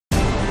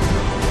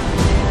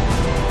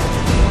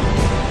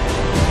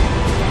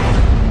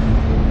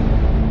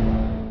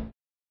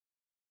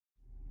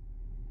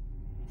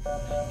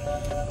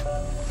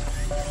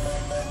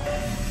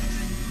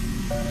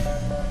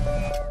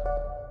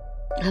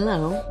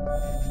Hello.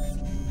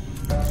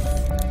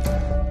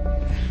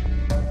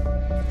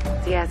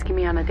 Is he asking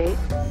me on a date?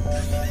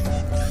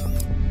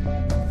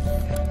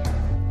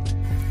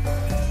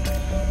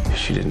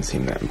 She didn't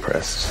seem that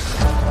impressed.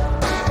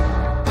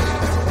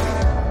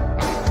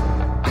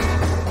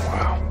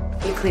 Wow.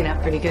 You clean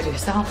up pretty good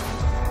yourself.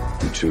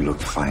 You two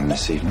look fine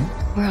this evening.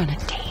 We're on a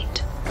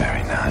date.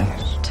 Very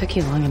nice. Took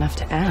you long enough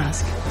to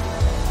ask.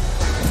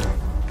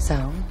 So,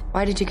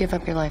 why did you give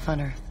up your life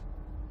on Earth?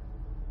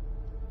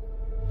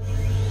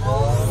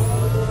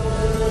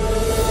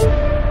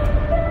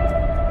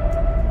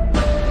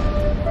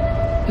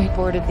 We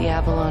boarded the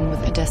Avalon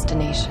with a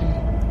destination.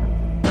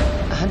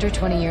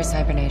 120 years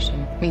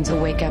hibernation means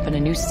we'll wake up in a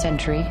new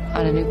century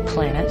on a new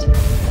planet.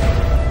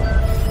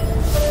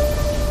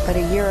 But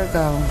a year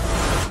ago,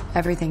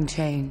 everything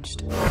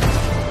changed.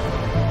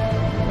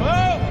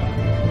 Hello?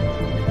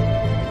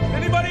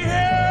 Anybody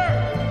here?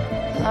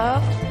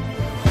 Hello?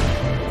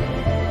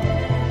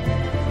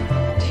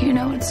 Do you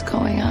know what's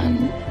going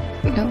on?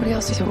 Nobody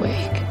else is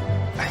awake.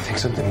 I think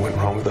something went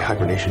wrong with the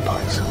hibernation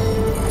pods.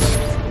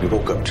 We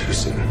woke up too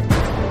soon.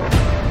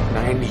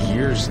 90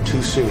 years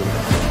too soon.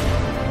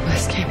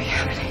 This can't be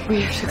happening.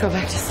 We have to go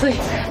back to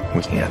sleep.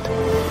 We can't.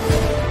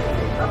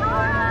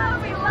 Aurora,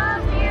 we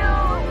love you!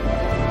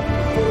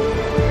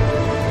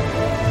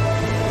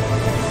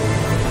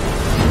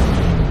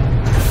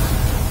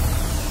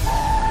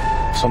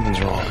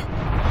 Something's wrong.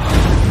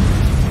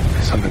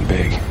 Something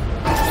big.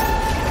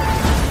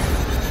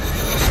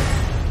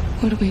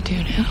 What do we do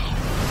now?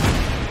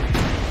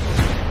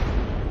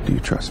 Do you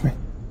trust me?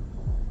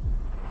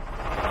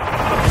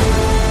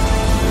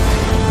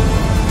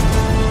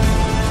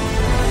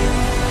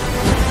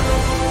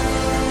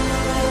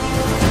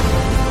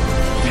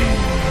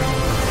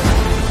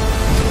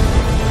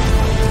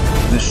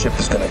 This ship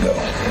is gonna go.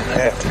 I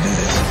have to do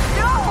this.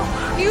 No!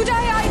 You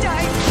die, I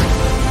die!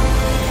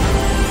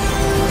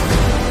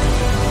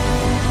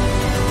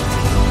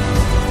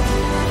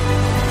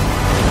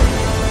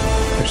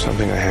 There's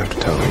something I have to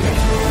tell you.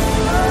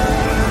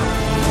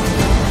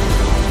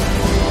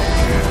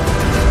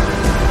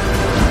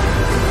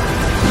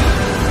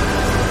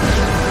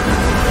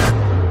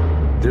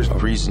 There's a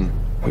reason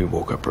we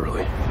woke up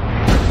early.